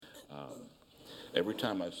Every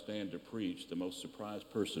time I stand to preach, the most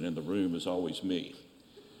surprised person in the room is always me.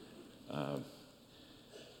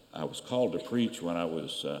 I was called to preach when I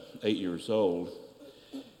was 8 years old,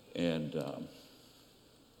 and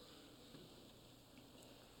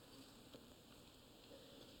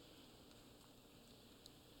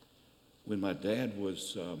when my dad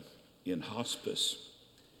was in hospice,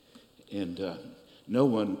 and no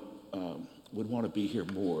one would want to be here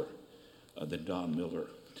more than Don Miller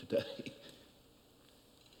today.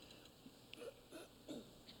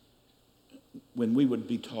 When we would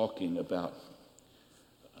be talking about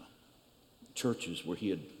churches where he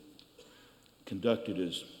had conducted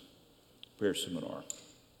his prayer seminar,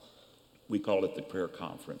 we called it the prayer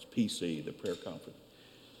conference, PC, the prayer conference.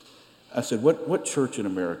 I said, what church in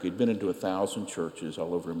America, he'd been into 1,000 churches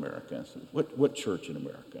all over America. I said, what church in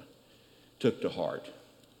America took to heart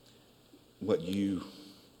what you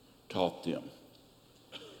taught them?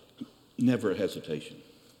 Never a hesitation.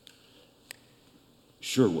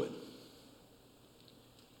 Sherwood.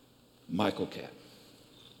 Michael Catt.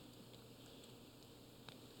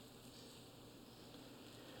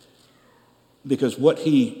 Because what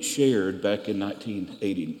he shared back in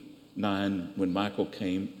 1989 when Michael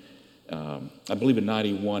came, I believe in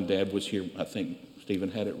 91, Dad was here, I think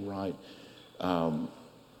Stephen had it right.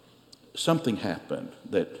 Something happened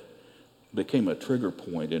that became a trigger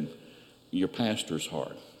point in your pastor's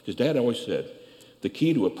heart. Because Dad always said, the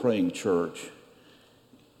key to a praying church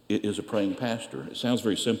is a praying pastor. It sounds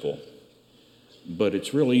very simple, but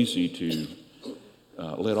it's real easy to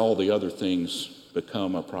let all the other things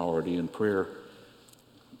become a priority, and prayer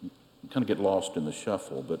kind of get lost in the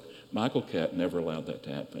shuffle. But Michael Catt never allowed that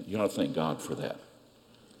to happen. You ought to thank God for that.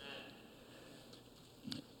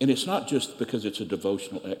 And it's not just because it's a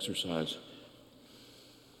devotional exercise.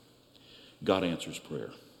 God answers prayer.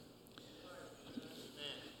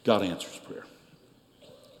 God answers prayer.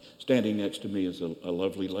 Standing next to me is a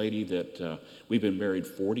lovely lady that we've been married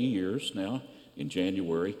 40 years now in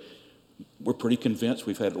January. We're pretty convinced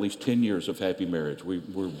we've had at least 10 years of happy marriage. I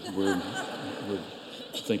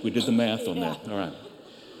think we did the math on that. All right.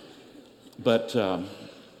 But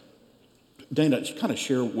Dana, kind of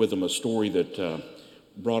share with them a story that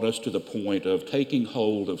brought us to the point of taking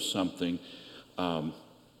hold of something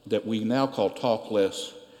that we now call talk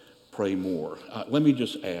less, pray more. Let me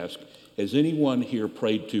just ask, has anyone here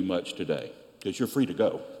prayed too much today? Because you're free to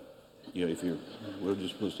go. You know,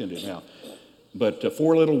 we'll send it now. But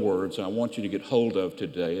 4 little words I want you to get hold of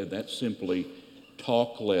today, and that's simply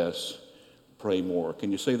talk less, pray more. Can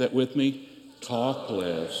you say that with me? Talk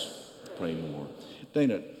less, pray more.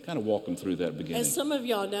 Dana, kind of walk them through that beginning. As some of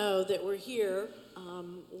y'all know that were here,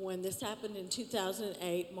 when this happened in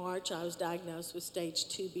 2008, March, I was diagnosed with stage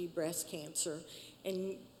 2B breast cancer.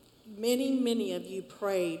 And many of you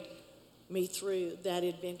prayed me through that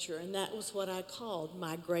adventure, and that was what I called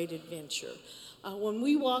my great adventure. When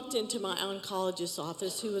we walked into my oncologist's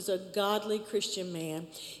office, who was a godly Christian man,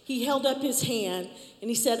 he held up his hand and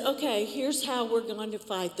he said, okay, here's how we're going to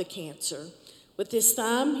fight the cancer. With his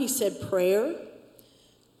thumb, he said prayer,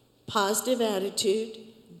 positive attitude,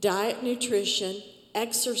 diet, nutrition,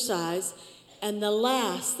 exercise, and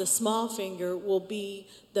the small finger, will be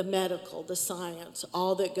the medical, the science,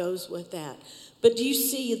 all that goes with that. But do you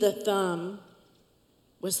see the thumb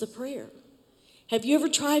was the prayer? Have you ever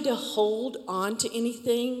tried to hold on to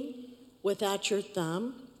anything without your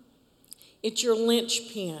thumb? It's your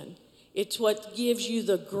linchpin. It's what gives you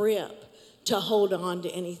the grip to hold on to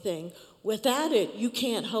anything. Without it, you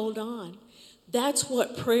can't hold on. That's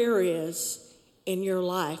what prayer is in your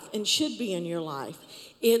life and should be in your life.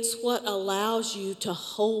 It's what allows you to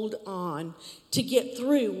hold on, to get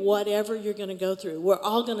through whatever you're going to go through. We're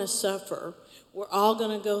all going to suffer. We're all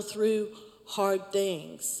going to go through hard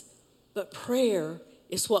things. But prayer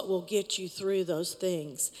is what will get you through those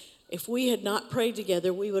things. If we had not prayed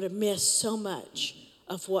together, we would have missed so much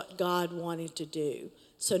of what God wanted to do.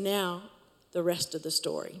 So now, the rest of the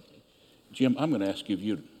story. Jim, I'm going to ask you if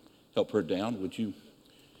you'd help her down, would you?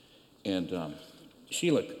 And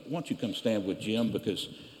Sheila, why don't you come stand with Jim, because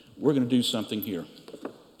we're going to do something here.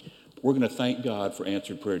 We're going to thank God for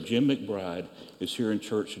answered prayer. Jim McBride is here in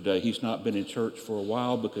church today. He's not been in church for a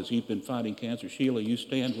while because he's been fighting cancer. Sheila, you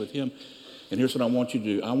stand with him. And here's what I want you to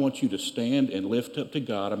do. I want you to stand and lift up to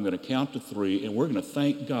God. I'm going to count to 3, and we're going to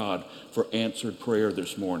thank God for answered prayer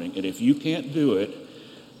this morning. And if you can't do it,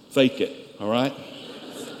 fake it, all right?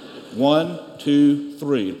 1, 2,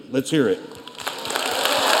 3. Let's hear it.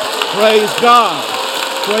 Praise God.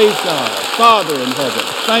 Praise God. Father in heaven,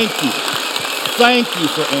 thank you. Thank you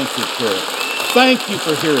for answered prayer. Thank you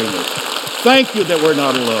for hearing us. Thank you that we're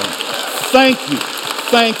not alone. Thank you.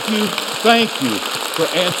 Thank you for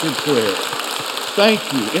answered prayer. Thank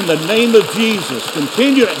you. In the name of Jesus,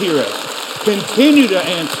 continue to hear us. Continue to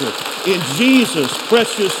answer. In Jesus'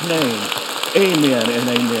 precious name, amen and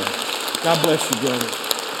amen. God bless you, brother.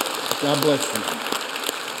 God bless you.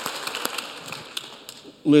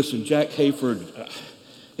 Listen, Jack Hayford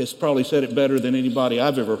has probably said it better than anybody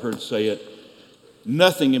I've ever heard say it.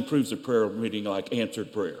 Nothing improves a prayer meeting like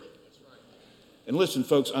answered prayer. And listen,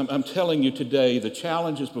 folks, I'm telling you today, the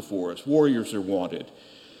challenge is before us. Warriors are wanted.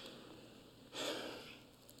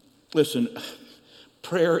 Listen,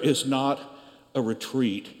 prayer is not a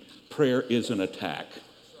retreat. Prayer is an attack.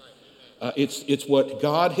 It's what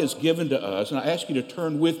God has given to us. And I ask you to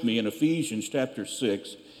turn with me in Ephesians chapter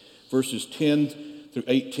 6, verses 10 through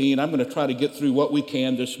 18. I'm going to try to get through what we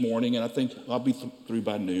can this morning, and I think I'll be through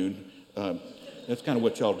by noon. That's kind of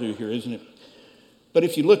what y'all do here, isn't it? But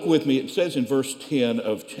if you look with me, it says in verse 10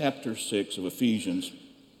 of chapter 6 of Ephesians,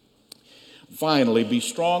 finally, be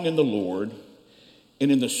strong in the Lord and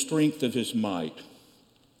in the strength of his might.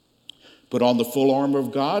 Put on the full armor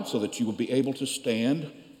of God so that you will be able to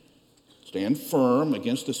stand firm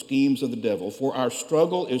against the schemes of the devil. For our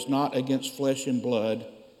struggle is not against flesh and blood,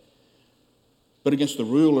 but against the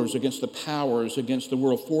rulers, against the powers, against the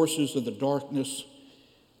world forces of the darkness,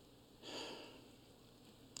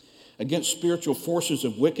 against spiritual forces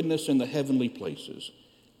of wickedness in the heavenly places.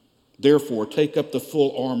 Therefore, take up the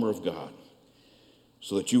full armor of God,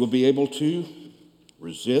 so that you will be able to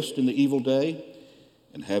resist in the evil day,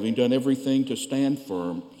 and having done everything to stand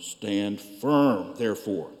firm, stand firm,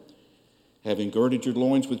 therefore. Having girded your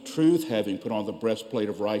loins with truth, having put on the breastplate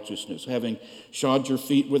of righteousness, having shod your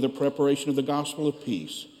feet with the preparation of the gospel of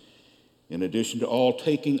peace, in addition to all,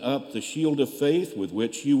 taking up the shield of faith with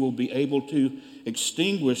which you will be able to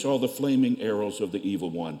extinguish all the flaming arrows of the evil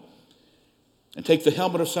one. And take the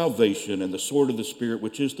helmet of salvation and the sword of the Spirit,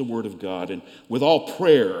 which is the word of God, and with all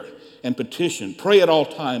prayer and petition, pray at all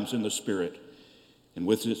times in the Spirit. And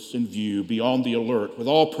with this in view, be on the alert with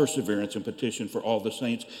all perseverance and petition for all the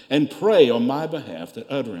saints, and pray on my behalf that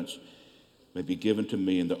utterance may be given to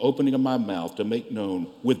me in the opening of my mouth to make known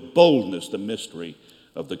with boldness the mystery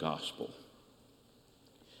of the gospel.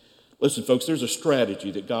 Listen, folks, there's a strategy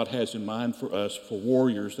that God has in mind for us, for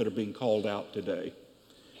warriors that are being called out today.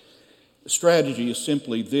 The strategy is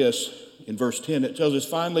simply this. In verse 10, it tells us,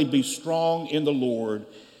 finally, be strong in the Lord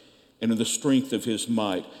and in the strength of his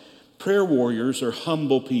might. Prayer warriors are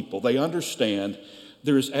humble people. They understand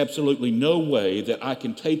there is absolutely no way that I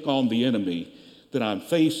can take on the enemy that I'm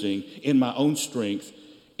facing in my own strength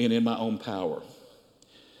and in my own power.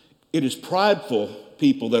 It is prideful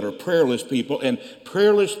people that are prayerless people, and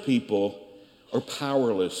prayerless people are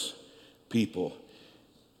powerless people.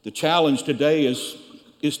 The challenge today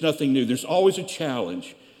is nothing new. There's always a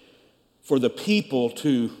challenge for the people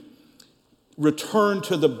to return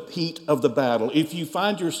to the heat of the battle. If you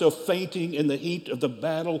find yourself fainting in the heat of the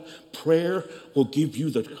battle, prayer will give you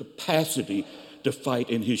the capacity to fight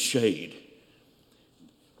in his shade.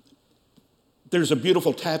 There's a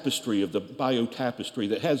beautiful tapestry of the Bayeux Tapestry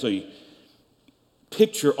that has a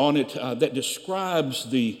picture on it that describes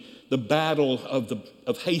the battle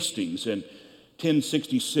of Hastings in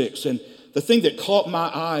 1066. And the thing that caught my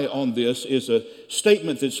eye on this is a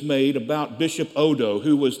statement that's made about Bishop Odo,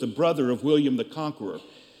 who was the brother of William the Conqueror.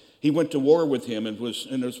 He went to war with him and was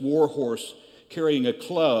in his war horse carrying a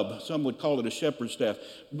club. Some would call it a shepherd's staff.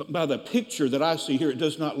 But by the picture that I see here, it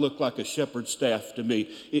does not look like a shepherd's staff to me.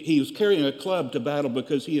 He was carrying a club to battle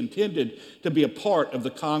because he intended to be a part of the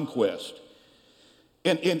conquest.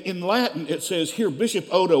 And in Latin, it says here, Bishop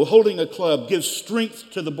Odo, holding a club, gives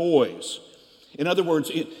strength to the boys. In other words,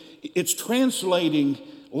 it's translating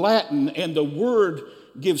Latin, and the word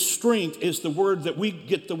gives strength is the word that we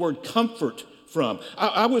get the word comfort from.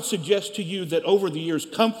 I would suggest to you that over the years,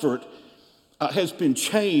 comfort has been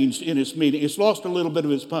changed in its meaning. It's lost a little bit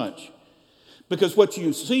of its punch. Because what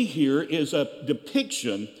you see here is a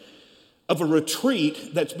depiction of a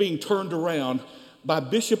retreat that's being turned around by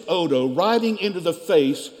Bishop Odo riding into the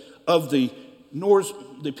face of the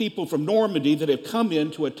people from Normandy that have come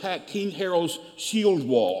in to attack King Harold's shield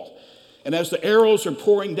wall. And as the arrows are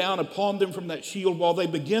pouring down upon them from that shield wall, they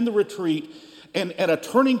begin the retreat. And at a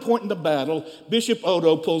turning point in the battle, Bishop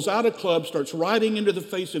Odo pulls out a club, starts riding into the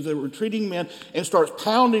face of the retreating men, and starts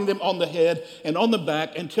pounding them on the head and on the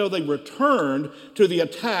back until they returned to the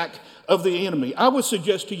attack of the enemy. I would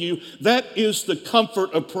suggest to you that is the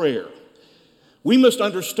comfort of prayer. We must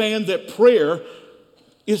understand that prayer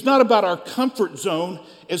is not about our comfort zone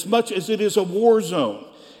as much as it is a war zone.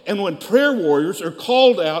 And when prayer warriors are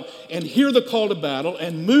called out and hear the call to battle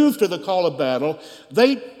and move to the call of battle,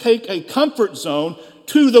 they take a comfort zone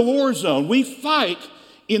to the war zone. We fight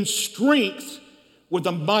in strength with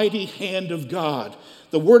the mighty hand of God.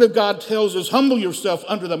 The Word of God tells us, humble yourself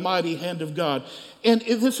under the mighty hand of God. And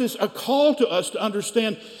this is a call to us to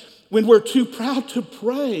understand when we're too proud to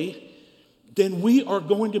pray, then we are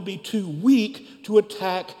going to be too weak to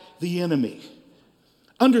attack the enemy.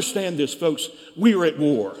 Understand this, folks. We are at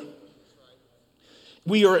war.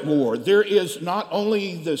 We are at war. There is not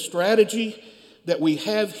only the strategy that we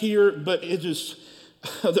have here, but it is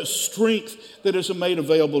the strength that is made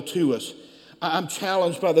available to us. I'm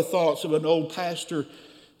challenged by the thoughts of an old pastor,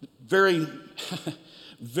 very,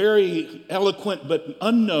 very eloquent but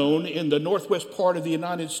unknown in the northwest part of the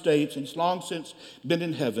United States, and he's long since been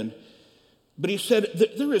in heaven. But he said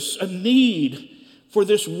that there is a need for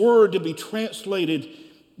this word to be translated,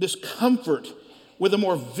 this comfort, with a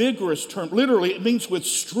more vigorous term. Literally, it means with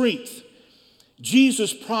strength.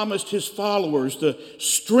 Jesus promised his followers the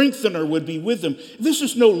strengthener would be with them. This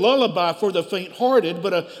is no lullaby for the faint-hearted,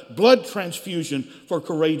 but a blood transfusion for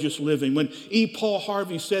courageous living. When E. Paul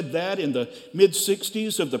Harvey said that in the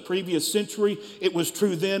mid-60s of the previous century, it was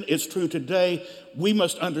true then, it's true today. We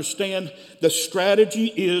must understand the strategy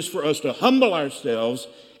is for us to humble ourselves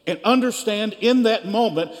and understand in that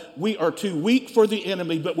moment we are too weak for the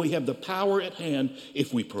enemy, but we have the power at hand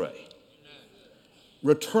if we pray.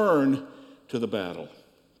 Return to the battle.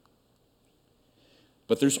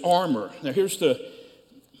 But there's armor. Now here's the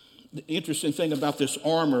interesting thing about this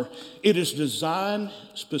armor. It is designed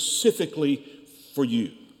specifically for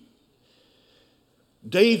you.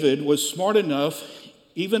 David was smart enough,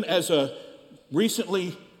 even as a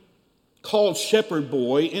recently called shepherd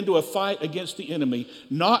boy into a fight against the enemy,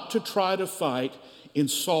 not to try to fight in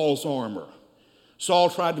Saul's armor. Saul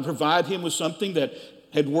tried to provide him with something that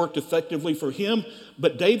had worked effectively for him,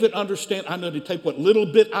 but David understand, I know to take what little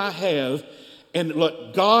bit I have and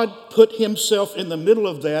let God put himself in the middle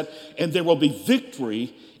of that, and there will be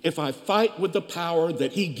victory if I fight with the power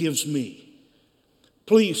that he gives me.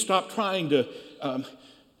 Please stop trying to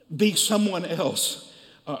be someone else.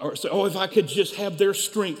 Or say, oh, if I could just have their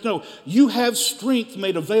strength. No, you have strength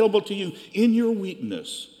made available to you in your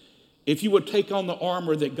weakness if you would take on the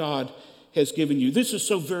armor that God has given you. This is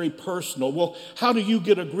so very personal. Well, how do you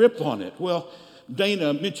get a grip on it? Well,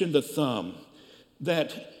 Dana mentioned the thumb.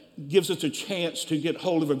 That gives us a chance to get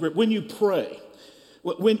hold of a grip. When you pray,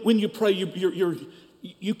 you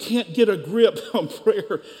can't get a grip on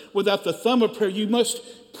prayer without the thumb of prayer. You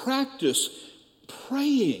must practice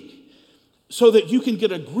praying so that you can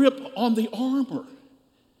get a grip on the armor.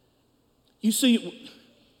 You see,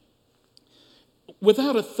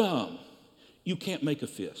 without a thumb, you can't make a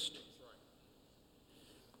fist.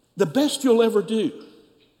 The best you'll ever do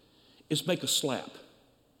is make a slap.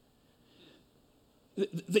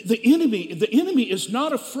 The enemy is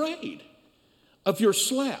not afraid of your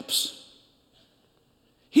slaps.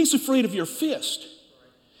 He's afraid of your fist.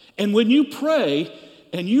 And when you pray,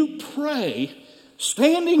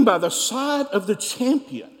 standing by the side of the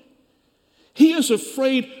champion, he is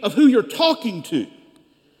afraid of who you're talking to.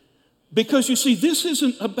 Because you see, this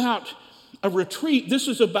isn't about a retreat, this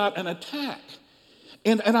is about an attack.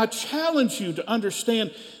 And I challenge you to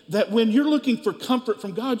understand that when you're looking for comfort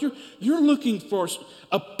from God, you're looking for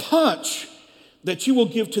a punch that you will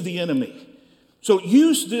give to the enemy. So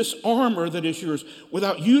use this armor that is yours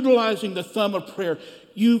without utilizing the thumb of prayer.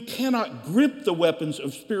 You cannot grip the weapons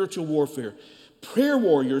of spiritual warfare. Prayer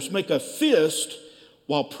warriors make a fist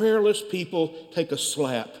while prayerless people take a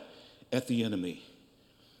slap at the enemy.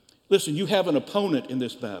 Listen, you have an opponent in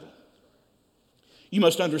this battle. You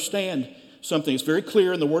must understand something. It's very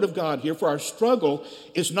clear in the Word of God here. For our struggle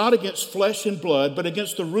is not against flesh and blood, but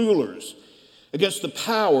against the rulers, against the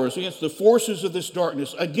powers, against the forces of this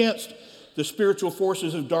darkness, against the spiritual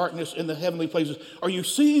forces of darkness in the heavenly places. Are you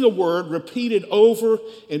seeing a word repeated over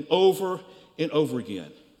and over and over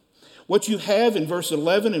again? What you have in verse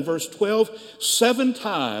 11 and verse 12, 7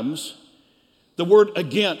 times the word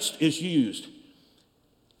against is used.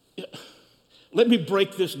 Let me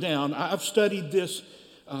break this down. I've studied this.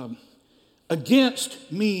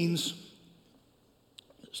 Against means,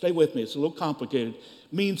 stay with me, it's a little complicated,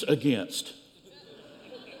 means against.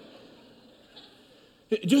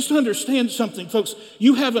 Just understand something, folks.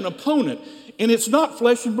 You have an opponent, and it's not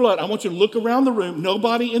flesh and blood. I want you to look around the room.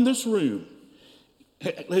 Nobody in this room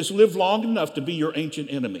has lived long enough to be your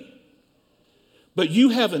ancient enemy. But you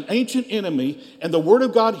have an ancient enemy, and the Word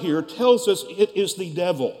of God here tells us it is the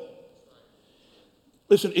devil.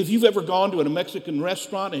 Listen, if you've ever gone to a Mexican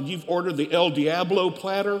restaurant and you've ordered the El Diablo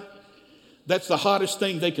platter, that's the hottest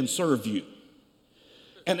thing they can serve you.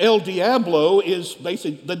 And El Diablo is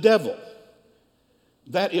basically the devil.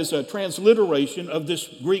 That is a transliteration of this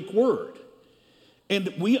Greek word.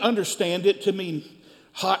 And we understand it to mean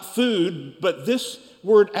hot food, but this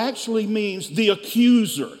word actually means the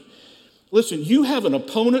accuser. Listen, you have an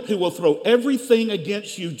opponent who will throw everything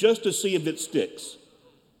against you just to see if it sticks.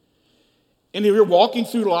 And if you're walking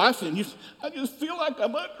through life and I just feel like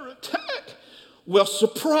I'm under attack. Well,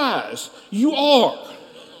 surprise, you are.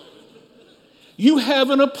 You have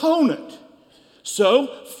an opponent. So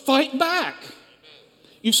fight back.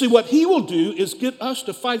 You see, what he will do is get us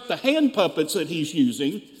to fight the hand puppets that he's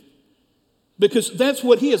using, because that's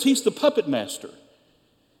what he is. He's the puppet master.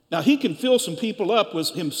 Now, he can fill some people up with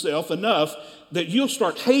himself enough that you'll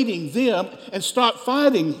start hating them and stop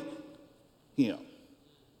fighting him.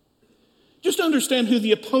 Just understand who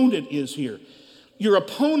the opponent is here. Your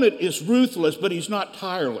opponent is ruthless, but he's not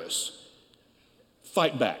tireless.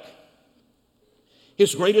 Fight back.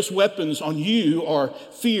 His greatest weapons on you are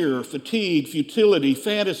fear, fatigue, futility,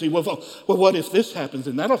 fantasy. Well, what if this happens,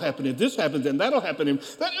 and that'll happen. If this happens, then that'll happen.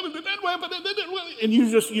 If that happens, and you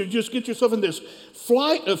just get yourself in this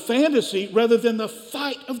flight of fantasy rather than the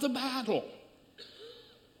fight of the battle.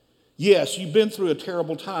 Yes, you've been through a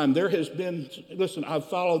terrible time. There has been, listen, I've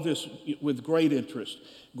followed this with great interest,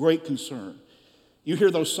 great concern. You hear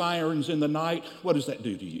those sirens in the night. What does that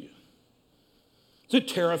do to you? Does it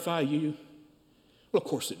terrify you? Well, of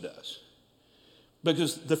course it does,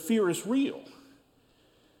 because the fear is real.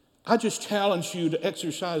 I just challenge you to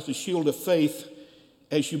exercise the shield of faith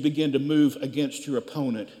as you begin to move against your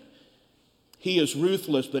opponent. He is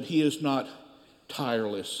ruthless, but he is not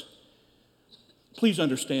tireless. Please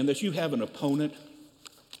understand this. You have an opponent.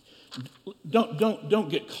 Don't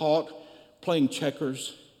get caught playing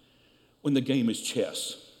checkers when the game is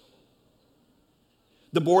chess.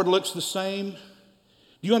 The board looks the same. Do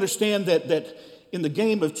you understand that in the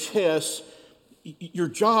game of chess, your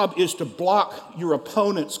job is to block your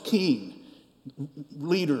opponent's king,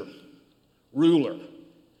 leader, ruler?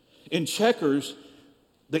 In checkers,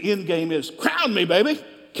 the end game is crown me, baby,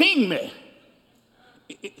 king me.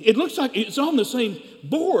 It looks like it's on the same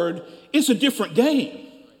board. It's a different game.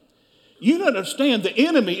 You don't understand the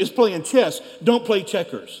enemy is playing chess. Don't play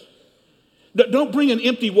checkers. Don't bring an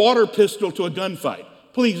empty water pistol to a gunfight.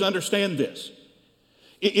 Please understand this.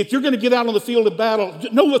 If you're going to get out on the field of battle,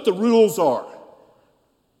 know what the rules are.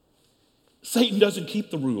 Satan doesn't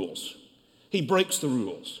keep the rules. He breaks the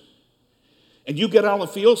rules. And you get out on the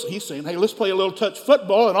field, he's saying, hey, let's play a little touch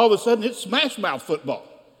football, and all of a sudden it's smash mouth football.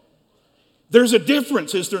 There's a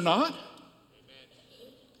difference, is there not?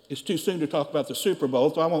 It's too soon to talk about the Super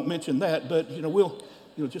Bowl, so I won't mention that, but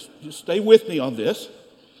just stay with me on this.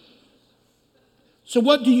 So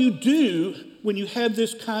what do you do when you have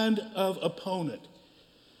this kind of opponent?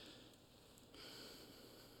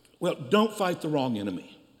 Well, don't fight the wrong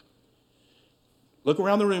enemy. Look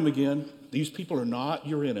around the room again. These people are not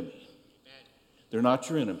your enemy. They're not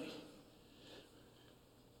your enemy.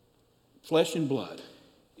 Flesh and blood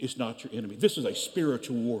is not your enemy. This is a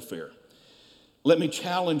spiritual warfare. Let me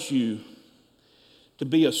challenge you to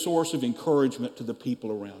be a source of encouragement to the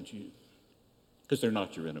people around you, because they're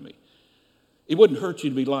not your enemy. It wouldn't hurt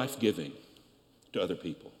you to be life-giving to other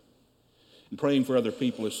people. And praying for other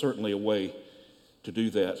people is certainly a way to do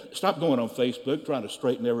that. Stop going on Facebook trying to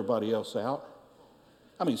straighten everybody else out.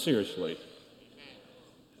 I mean, seriously.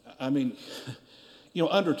 I mean,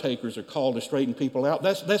 undertakers are called to straighten people out.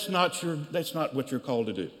 That's not what you're called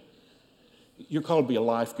to do. You're called to be a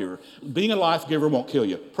life giver. Being a life giver won't kill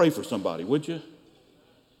you. Pray for somebody, would you?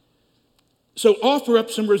 So offer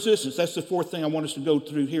up some resistance. That's the fourth thing I want us to go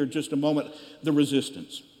through here in just a moment. The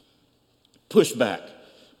resistance. Push back.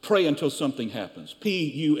 Pray until something happens.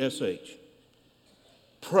 P-U-S-H.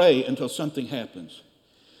 Pray until something happens.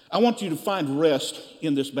 I want you to find rest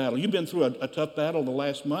in this battle. You've been through a tough battle the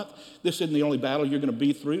last month. This isn't the only battle you're going to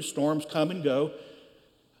be through. Storms come and go.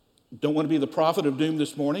 Don't want to be the prophet of doom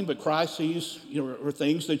this morning, but crises are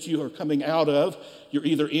things that you are coming out of. You're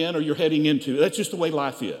either in or you're heading into. That's just the way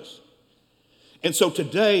life is. And so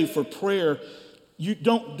today for prayer, you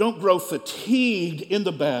don't grow fatigued in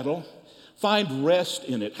the battle. Find rest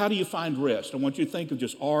in it. How do you find rest? I want you to think of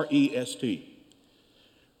just R-E-S-T.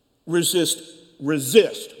 Resist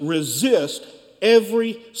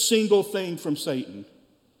every single thing from Satan,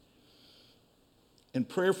 and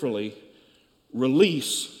prayerfully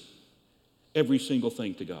release every single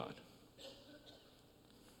thing to God.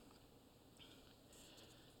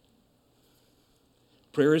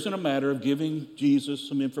 Prayer isn't a matter of giving Jesus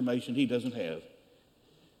some information he doesn't have.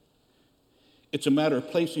 It's a matter of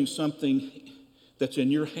placing something that's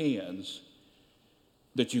in your hands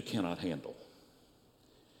that you cannot handle.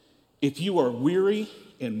 If you are weary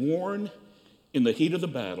and worn in the heat of the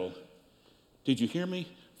battle, did you hear me?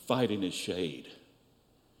 Fight in his shade.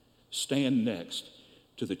 Stand next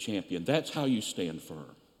to the champion. That's how you stand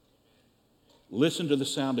firm. Listen to the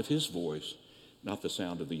sound of his voice, not the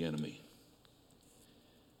sound of the enemy.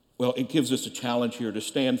 Well, it gives us a challenge here to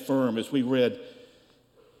stand firm as we read.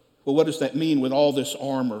 Well, what does that mean with all this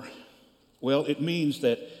armor? Well, it means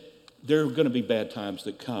that there are going to be bad times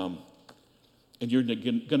that come, and you're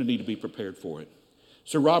going to need to be prepared for it.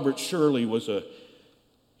 Sir Robert Shirley was a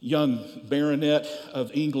young baronet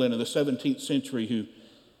of England in the 17th century who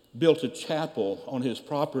built a chapel on his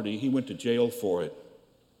property. He went to jail for it.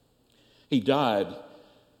 He died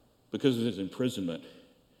because of his imprisonment.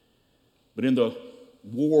 But in the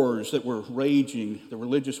wars that were raging, the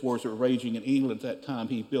religious wars that were raging in England at that time,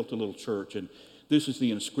 he built a little church, and this is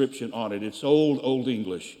the inscription on it. It's old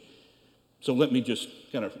English. So let me just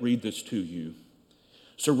kind of read this to you.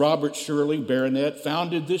 Sir Robert Shirley, baronet,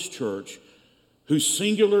 founded this church, whose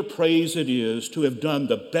singular praise it is to have done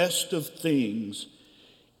the best of things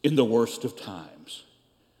in the worst of times.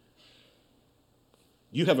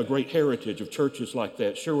 You have a great heritage of churches like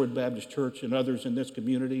that, Sherwood Baptist Church and others in this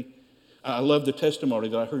community. I love the testimony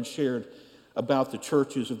that I heard shared about the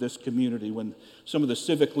churches of this community when some of the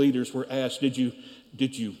civic leaders were asked, did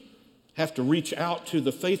you have to reach out to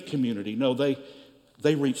the faith community? No,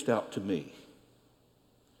 they reached out to me.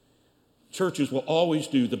 Churches will always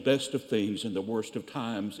do the best of things in the worst of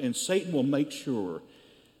times, and Satan will make sure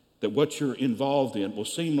that what you're involved in will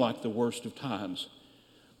seem like the worst of times.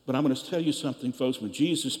 But I'm going to tell you something, folks. When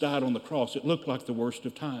Jesus died on the cross, it looked like the worst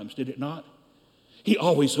of times, did it not? He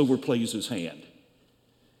always overplays his hand.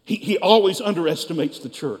 He always underestimates the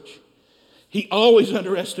church. He always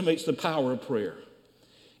underestimates the power of prayer.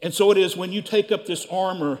 And so it is when you take up this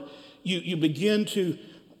armor, you begin to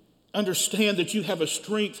understand that you have a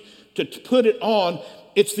strength to put it on.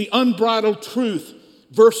 It's the unbridled truth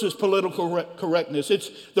versus political correctness.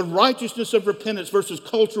 It's the righteousness of repentance versus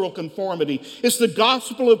cultural conformity. It's the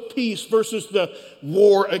gospel of peace versus the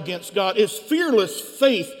war against God. It's fearless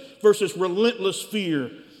faith versus relentless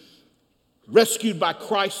fear. Rescued by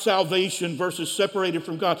Christ's salvation versus separated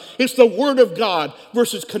from God. It's the word of God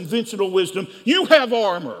versus conventional wisdom. You have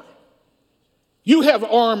armor. You have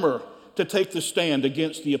armor to take the stand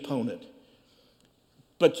against the opponent.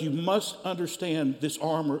 But you must understand this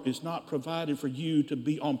armor is not provided for you to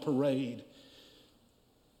be on parade.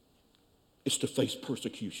 It's to face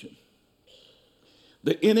persecution.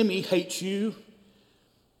 The enemy hates you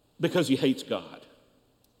because he hates God.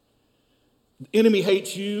 The enemy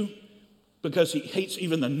hates you because he hates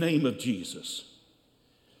even the name of Jesus.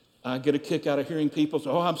 I get a kick out of hearing people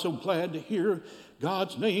say, I'm so glad to hear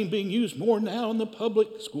God's name being used more now in the public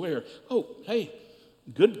square. Oh, hey,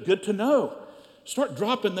 good to know. Start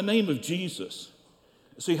dropping the name of Jesus.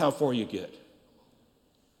 See how far you get.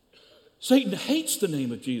 Satan hates the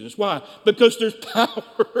name of Jesus. Why? Because there's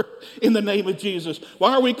power in the name of Jesus.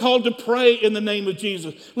 Why are we called to pray in the name of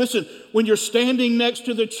Jesus? Listen, when you're standing next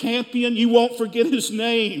to the champion, you won't forget his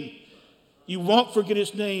name. You won't forget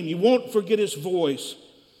his name. You won't forget his voice.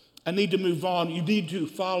 I need to move on. You need to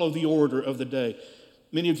follow the order of the day.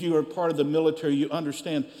 Many of you are part of the military. You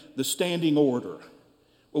understand the standing order.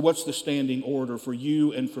 Well, what's the standing order for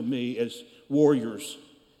you and for me as warriors?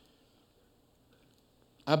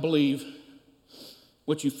 I believe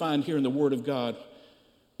what you find here in the Word of God,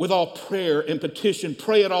 with all prayer and petition,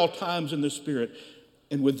 pray at all times in the Spirit.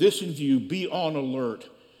 And with this in view, be on alert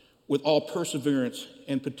with all perseverance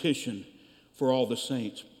and petition for all the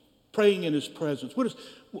saints. Praying in his presence.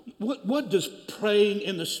 What does praying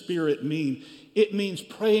in the Spirit mean? It means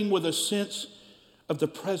praying with a sense of the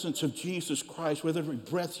presence of Jesus Christ with every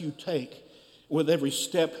breath you take, with every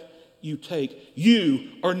step you take.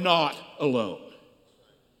 You are not alone.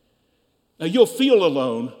 Now, you'll feel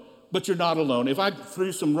alone, but you're not alone. If I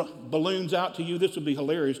threw some balloons out to you, this would be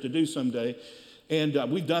hilarious to do someday. And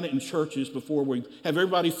we've done it in churches before. We have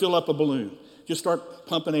everybody fill up a balloon. Just start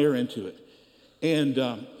pumping air into it. And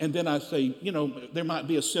then I say, there might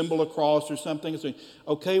be a symbol across or something. I say,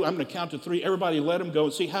 okay, I'm going to count to 3. Everybody let them go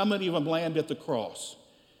and see how many of them land at the cross.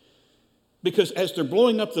 Because as they're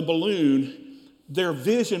blowing up the balloon, their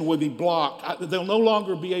vision will be blocked. They'll no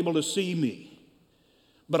longer be able to see me.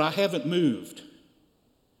 But I haven't moved.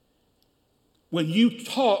 When you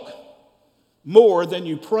talk more than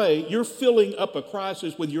you pray, you're filling up a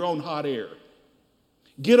crisis with your own hot air.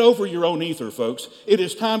 Get over your own ether, folks. It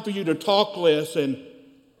is time for you to talk less, and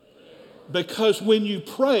because when you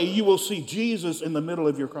pray, you will see Jesus in the middle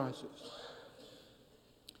of your crisis.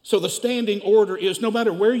 So the standing order is no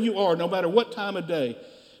matter where you are, no matter what time of day,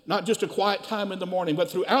 not just a quiet time in the morning, but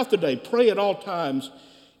throughout the day, pray at all times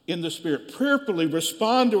in the Spirit. Prayerfully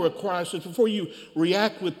respond to a crisis before you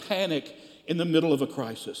react with panic in the middle of a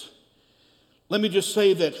crisis. Let me just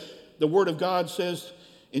say that the Word of God says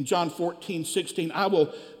in John 14:16, I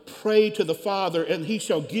will pray to the Father, and he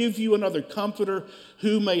shall give you another comforter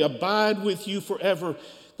who may abide with you forever.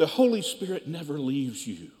 The Holy Spirit never leaves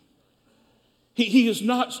you. He is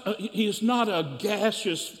not a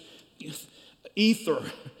gaseous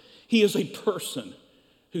ether. He is a person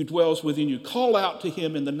who dwells within you. Call out to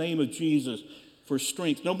him in the name of Jesus for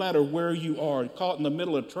strength, no matter where you are. Caught in the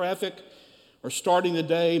middle of traffic, or starting the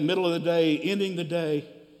day, middle of the day, ending the day.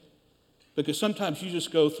 Because sometimes you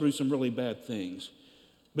just go through some really bad things.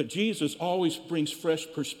 But Jesus always brings fresh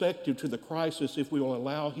perspective to the crisis if we will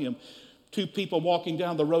allow him. Two people walking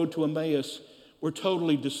down the road to Emmaus were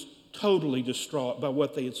totally distraught by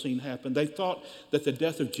what they had seen happen. They thought that the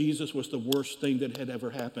death of Jesus was the worst thing that had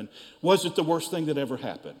ever happened. Was it the worst thing that ever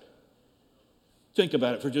happened? Think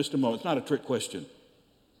about it for just a moment. It's not a trick question.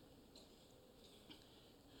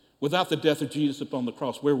 Without the death of Jesus upon the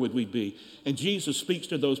cross, where would we be? And Jesus speaks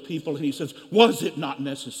to those people and he says, was it not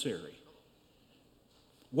necessary?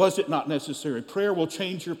 Was it not necessary? Prayer will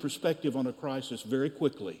change your perspective on a crisis very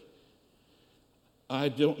quickly. I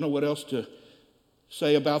don't know what else to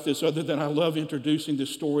say about this other than I love introducing the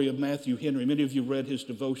story of Matthew Henry. Many of you read his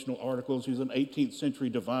devotional articles. He's an 18th century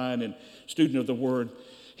divine and student of the Word.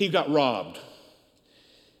 He got robbed.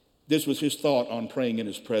 This was his thought on praying in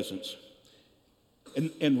his presence.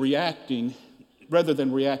 And reacting, rather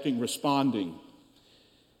than reacting, responding.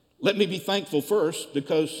 Let me be thankful first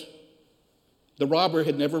because the robber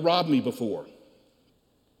had never robbed me before.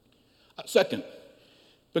 Second,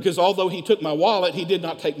 because although he took my wallet, he did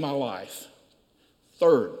not take my life.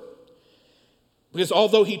 Third, because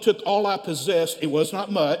although he took all I possessed, it was not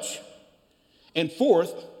much. And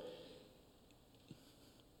fourth,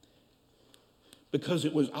 because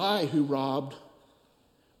it was I who robbed,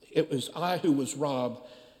 it was I who was robbed,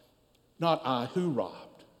 not I who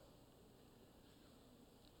robbed.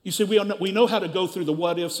 You see, we know how to go through the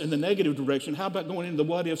what-ifs in the negative direction. How about going into the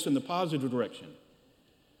what-ifs in the positive direction?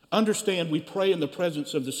 Understand, we pray in the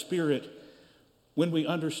presence of the Spirit when we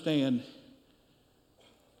understand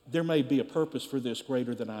there may be a purpose for this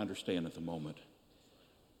greater than I understand at the moment.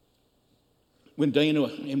 When Dana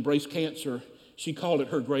embraced cancer, she called it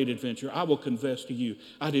her great adventure. I will confess to you,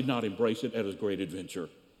 I did not embrace it as a great adventure.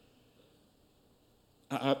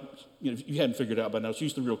 If you hadn't figured it out by now,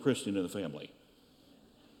 she's the real Christian in the family.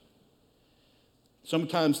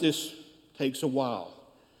 Sometimes this takes a while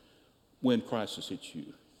when crisis hits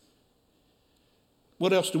you.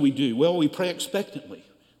 What else do we do? Well, we pray expectantly,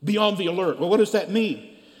 be on the alert. Well, what does that mean?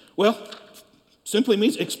 Well, simply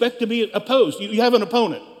means expect to be opposed. You have an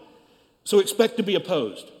opponent, so expect to be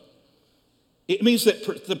opposed. It means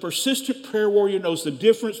that the persistent prayer warrior knows the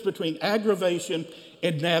difference between aggravation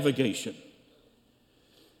and navigation.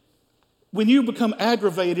 When you become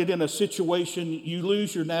aggravated in a situation, you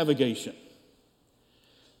lose your navigation.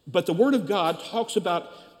 But the Word of God talks about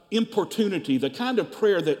importunity, the kind of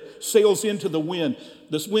prayer that sails into the wind,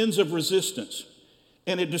 the winds of resistance.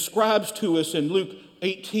 And it describes to us in Luke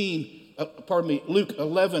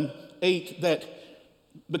 11:8, that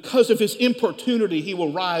because of his importunity, he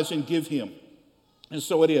will rise and give him. And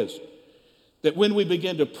so it is that when we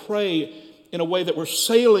begin to pray in a way that we're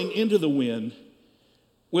sailing into the wind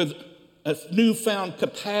with a newfound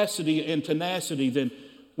capacity and tenacity, then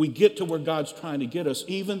we get to where God's trying to get us,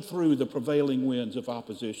 even through the prevailing winds of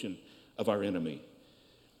opposition of our enemy.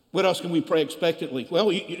 What else can we pray expectantly?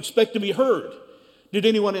 Well, you expect to be heard. Did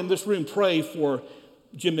anyone in this room pray for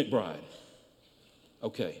Jim McBride?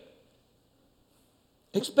 Okay.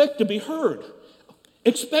 Expect to be heard.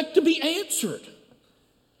 Expect to be answered.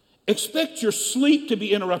 Expect your sleep to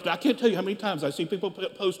be interrupted. I can't tell you how many times I see people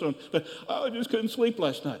post on, I just couldn't sleep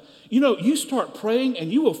last night. You start praying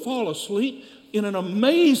and you will fall asleep in an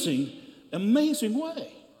amazing, amazing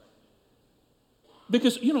way.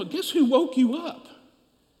 Because, guess who woke you up?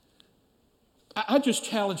 I just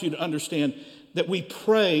challenge you to understand that we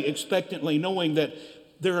pray expectantly, knowing that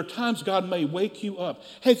there are times God may wake you up.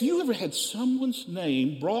 Have you ever had someone's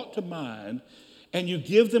name brought to mind and you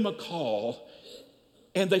give them a call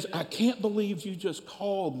and they say, I can't believe you just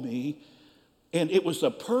called me, and it was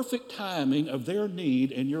the perfect timing of their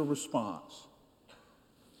need and your response?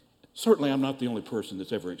 Certainly, I'm not the only person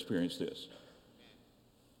that's ever experienced this.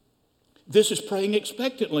 This is praying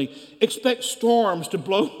expectantly. Expect storms to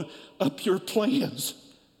blow up your plans.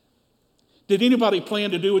 Did anybody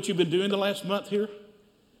plan to do what you've been doing the last month here?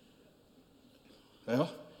 Well,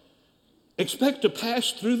 expect to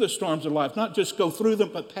pass through the storms of life, not just go through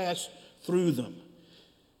them, but pass through them.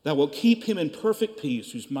 Thou wilt keep him in perfect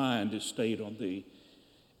peace whose mind is stayed on thee.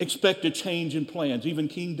 Expect a change in plans. Even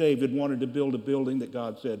King David wanted to build a building that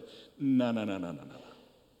God said, no.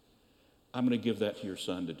 I'm going to give that to your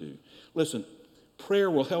son to do. Listen, prayer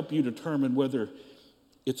will help you determine whether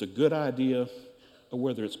it's a good idea or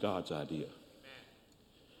whether it's God's idea.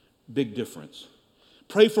 Big difference.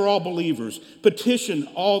 Pray for all believers. Petition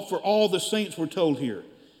for all the saints, we're told here.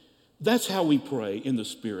 That's how we pray in the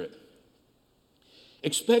Spirit.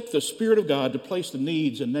 Expect the Spirit of God to place the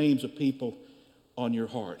needs and names of people on your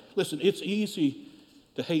heart. Listen, it's easy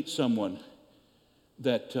to hate someone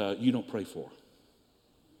that you don't pray for.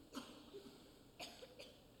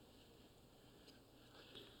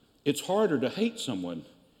 It's harder to hate someone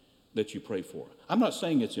that you pray for. I'm not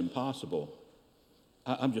saying it's impossible.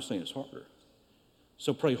 I'm just saying it's harder.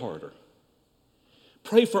 So pray harder.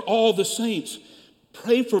 Pray for all the saints.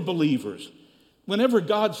 Pray for believers. Whenever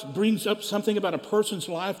God brings up something about a person's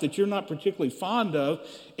life that you're not particularly fond of,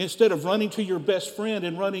 instead of running to your best friend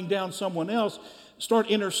and running down someone else, start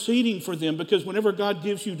interceding for them, because whenever God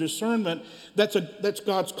gives you discernment, that's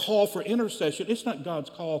God's call for intercession. It's not God's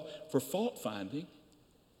call for fault finding.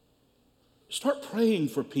 Start praying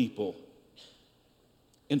for people.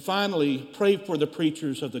 And finally, pray for the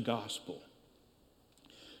preachers of the gospel.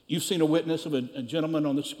 You've seen a witness of a gentleman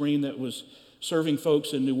on the screen that was serving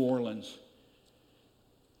folks in New Orleans.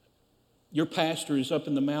 Your pastor is up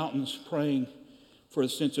in the mountains praying for a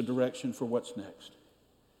sense of direction for what's next.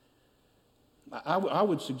 I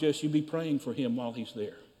would suggest you be praying for him while he's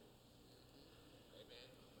there.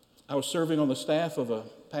 I was serving on the staff of a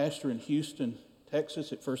pastor in Houston,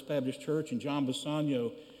 Texas at First Baptist Church, and John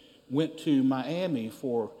Bassanio went to Miami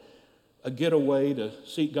for a getaway to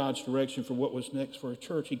seek God's direction for what was next for a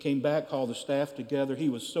church. He came back, called the staff together. He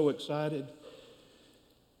was so excited.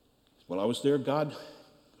 While I was there, God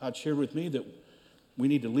shared with me that we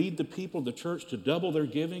need to lead the people of the church to double their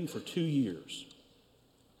giving for 2 years.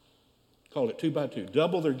 Called it 2 by 2.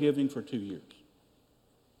 Double their giving for 2 years.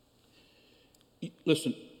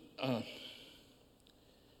 Listen,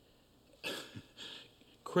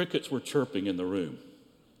 crickets were chirping in the room.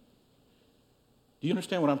 Do you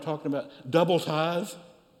understand what I'm talking about? Double tithe.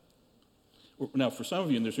 Now, for some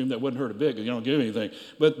of you in this room, that wouldn't hurt a bit because you don't give anything.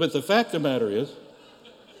 But the fact of the matter is,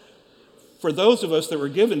 for those of us that were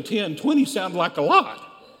given 10, 20 sound like a lot.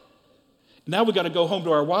 Now we got to go home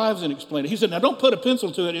to our wives and explain it. He said, now don't put a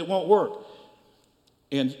pencil to it, it won't work.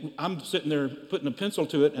 And I'm sitting there putting a pencil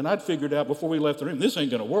to it, and I'd figured out before we left the room, this ain't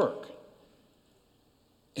going to work.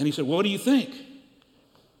 And he said, well, what do you think?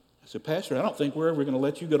 I said, Pastor, I don't think we're ever going to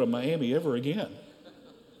let you go to Miami ever again.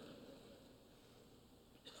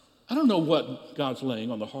 I don't know what God's laying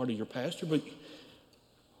on the heart of your pastor, but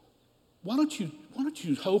why don't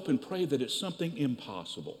you hope and pray that it's something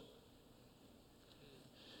impossible?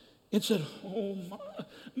 It said, oh my,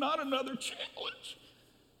 not another challenge.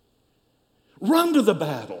 Run to the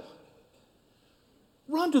battle.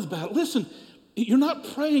 Run to the battle. Listen, you're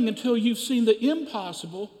not praying until you've seen the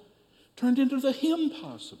impossible turned into the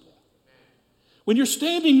impossible. When you're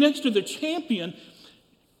standing next to the champion,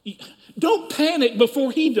 don't panic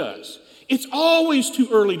before he does. It's always too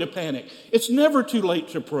early to panic. It's never too late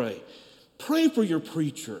to pray. Pray for your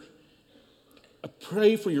preacher.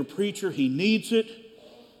 Pray for your preacher. He needs it.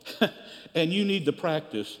 And you need the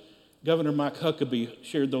practice. Governor Mike Huckabee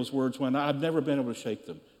shared those words when I've never been able to shake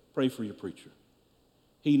them. Pray for your preacher.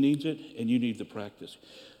 He needs it, and you need the practice.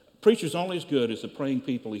 Preacher's only as good as the praying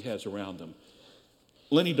people he has around them.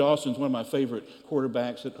 Lenny Dawson's one of my favorite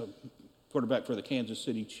quarterbacks, quarterback for the Kansas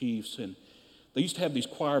City Chiefs, and they used to have these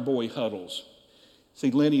choir boy huddles. See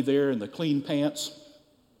Lenny there in the clean pants.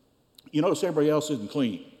 You notice everybody else isn't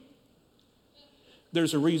clean.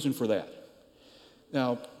 There's a reason for that.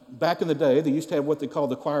 Now, back in the day, they used to have what they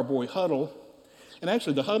called the choir boy huddle. And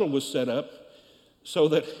actually, the huddle was set up so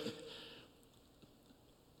that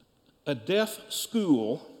a deaf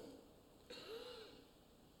school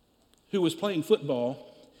who was playing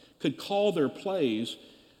football could call their plays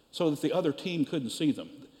so that the other team couldn't see them.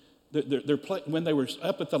 When they were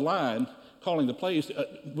up at the line calling the plays,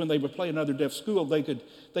 when they would play another deaf school, they could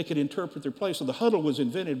interpret their plays. So the huddle was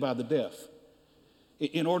invented by the deaf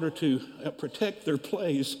in order to protect their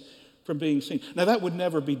plays from being seen. Now, that would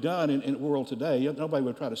never be done in the world today. Nobody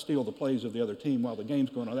would try to steal the plays of the other team while the game's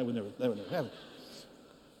going on. That would never happen.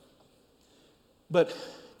 But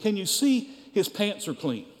can you see his pants are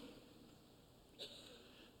clean?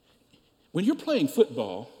 When you're playing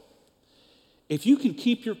football, if you can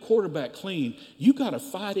keep your quarterback clean, you got a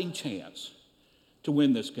fighting chance to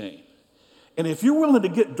win this game. And if you're willing to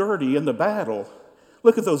get dirty in the battle,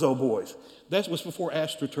 look at those old boys. That was before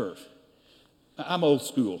AstroTurf. I'm old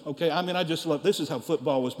school, okay? I mean, I just love, this is how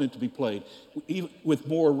football was meant to be played, even with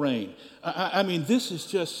more rain. I mean, this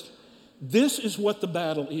is what the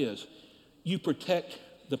battle is. You protect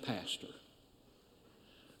the pastor.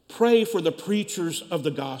 Pray for the preachers of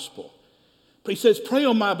the gospel. He says, pray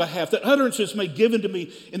on my behalf, that utterances may be given to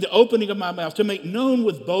me in the opening of my mouth, to make known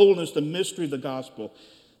with boldness the mystery of the gospel,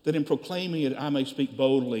 that in proclaiming it I may speak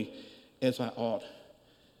boldly as I ought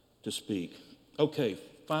to speak. Okay,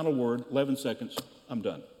 final word, 11 seconds, I'm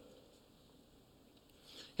done.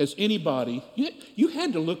 Has anybody, you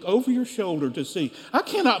had to look over your shoulder to see. I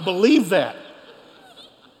cannot believe that.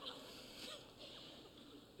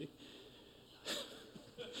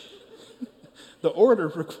 The order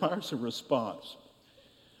requires a response.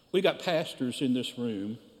 We got pastors in this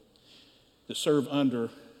room that serve under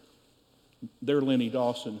their Lenny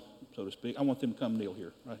Dawson, so to speak. I want them to come kneel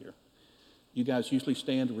here, right here. You guys usually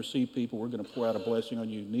stand to receive people. We're going to pour out a blessing on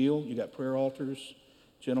you. Kneel. You got prayer altars.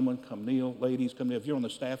 Gentlemen, come kneel. Ladies, come kneel. If you're on the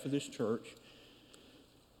staff of this church,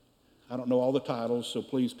 I don't know all the titles, so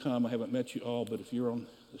please come. I haven't met you all, but if you're on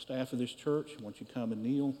the staff of this church, I want you to come and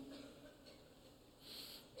kneel.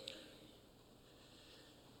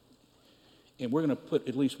 And we're going to put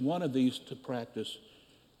at least one of these to practice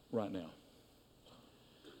right now.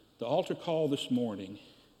 The altar call this morning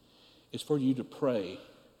is for you to pray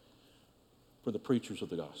for the preachers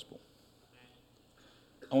of the gospel.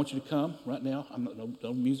 I want you to come right now.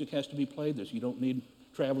 No music has to be played. You don't need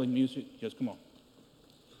traveling music. Just come on.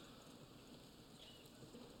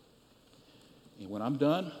 And when I'm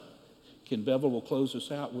done, Ken Bevel will close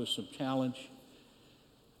us out with some challenge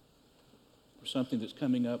for something that's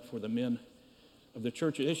coming up for the men of the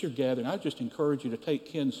church. As you're gathering, I just encourage you to take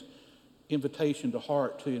Ken's invitation to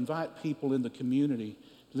heart to invite people in the community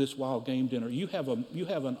to this wild game dinner. You have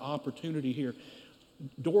an opportunity here.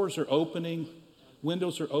 Doors are opening,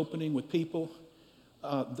 windows are opening with people.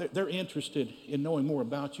 They're interested in knowing more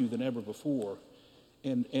about you than ever before.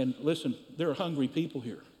 And listen, there are hungry people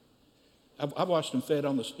here. I've watched them fed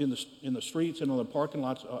in the streets and on the parking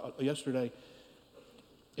lots yesterday.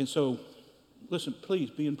 And so, listen, please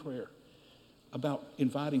be in prayer about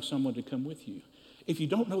inviting someone to come with you. If you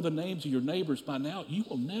don't know the names of your neighbors by now, you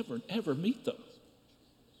will never, ever meet them.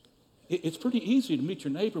 It's pretty easy to meet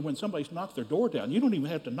your neighbor when somebody's knocked their door down. You don't even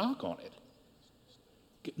have to knock on it.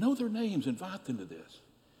 Know their names, invite them to this.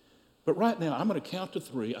 But right now, I'm going to count to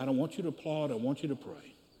 3. I don't want you to applaud. I want you to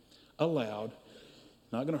pray aloud.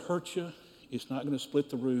 It's not going to hurt you. It's not going to split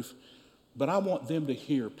the roof. But I want them to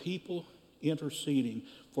hear people interceding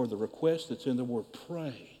for the request that's in the word.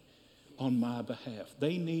 Pray on my behalf.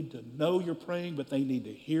 They need to know you're praying, but they need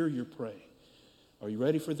to hear you're praying. Are you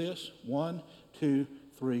ready for this? 1, 2,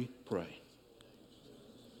 3, pray.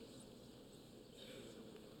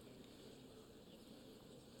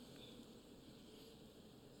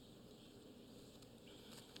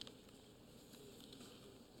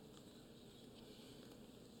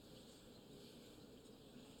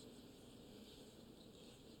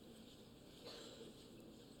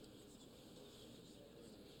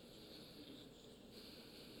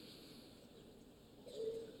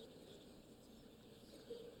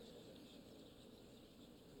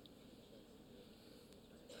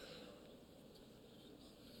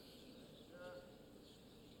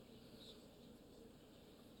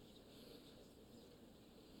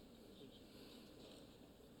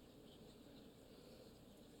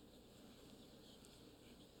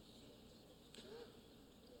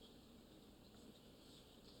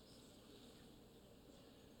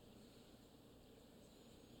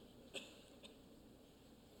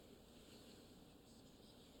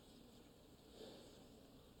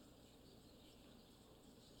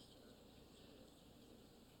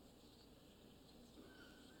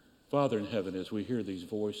 Father in heaven, as we hear these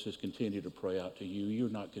voices continue to pray out to you, you're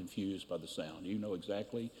not confused by the sound. You know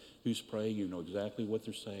exactly who's praying. You know exactly what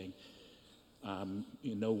they're saying. I'm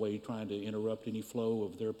in no way trying to interrupt any flow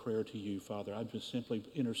of their prayer to you, Father. I'm just simply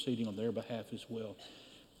interceding on their behalf as well.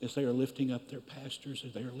 As they are lifting up their pastors,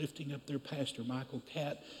 as they are lifting up their pastor, Michael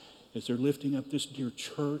Catt, as they're lifting up this dear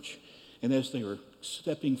church, and as they are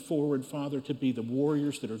stepping forward, Father, to be the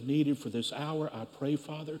warriors that are needed for this hour, I pray,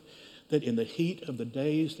 Father, that in the heat of the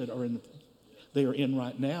days that they are in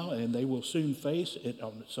right now, and they will soon face it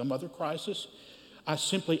on some other crisis, I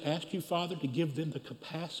simply ask you, Father, to give them the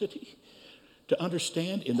capacity to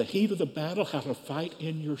understand in the heat of the battle how to fight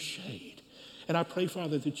in your shade. And I pray,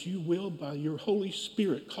 Father, that you will, by your Holy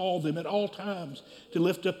Spirit, call them at all times to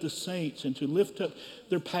lift up the saints and to lift up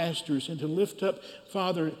their pastors and to lift up,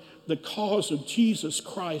 Father, the cause of Jesus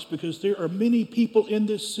Christ, because there are many people in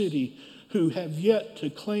this city who have yet to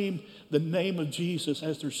claim the name of Jesus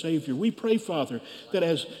as their Savior. We pray, Father, that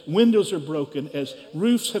as windows are broken, as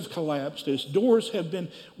roofs have collapsed, as doors have been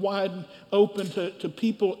wide open to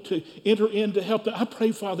people to enter in to help them, I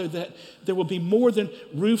pray, Father, that there will be more than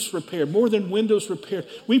roofs repaired, more than windows repaired.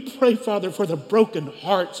 We pray, Father, for the broken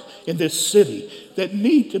hearts in this city that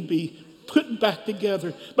need to be put back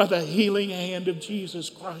together by the healing hand of Jesus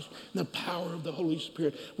Christ and the power of the Holy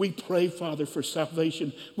Spirit. We pray, Father, for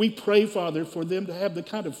salvation. We pray, Father, for them to have the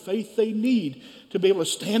kind of faith they need to be able to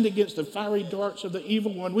stand against the fiery darts of the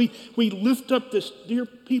evil one. We lift up this dear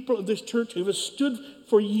people of this church who have stood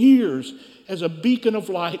for years as a beacon of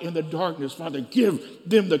light in the darkness. Father, give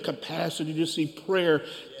them the capacity to see prayer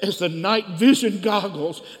as the night vision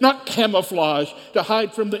goggles, not camouflage to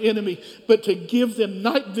hide from the enemy, but to give them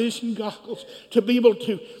night vision goggles to be able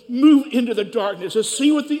to move into the darkness, to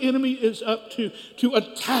see what the enemy is up to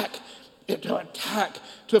attack,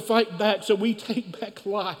 to fight back. So we take back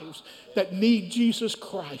lives that need Jesus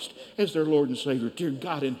Christ as their Lord and Savior. Dear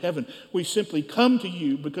God in heaven, we simply come to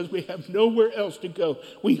you because we have nowhere else to go.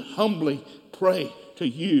 We humbly pray to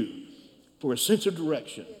you for a sense of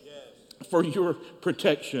direction, for your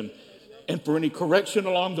protection, and for any correction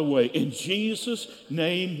along the way. In Jesus'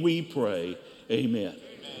 name we pray. Amen.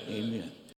 Amen.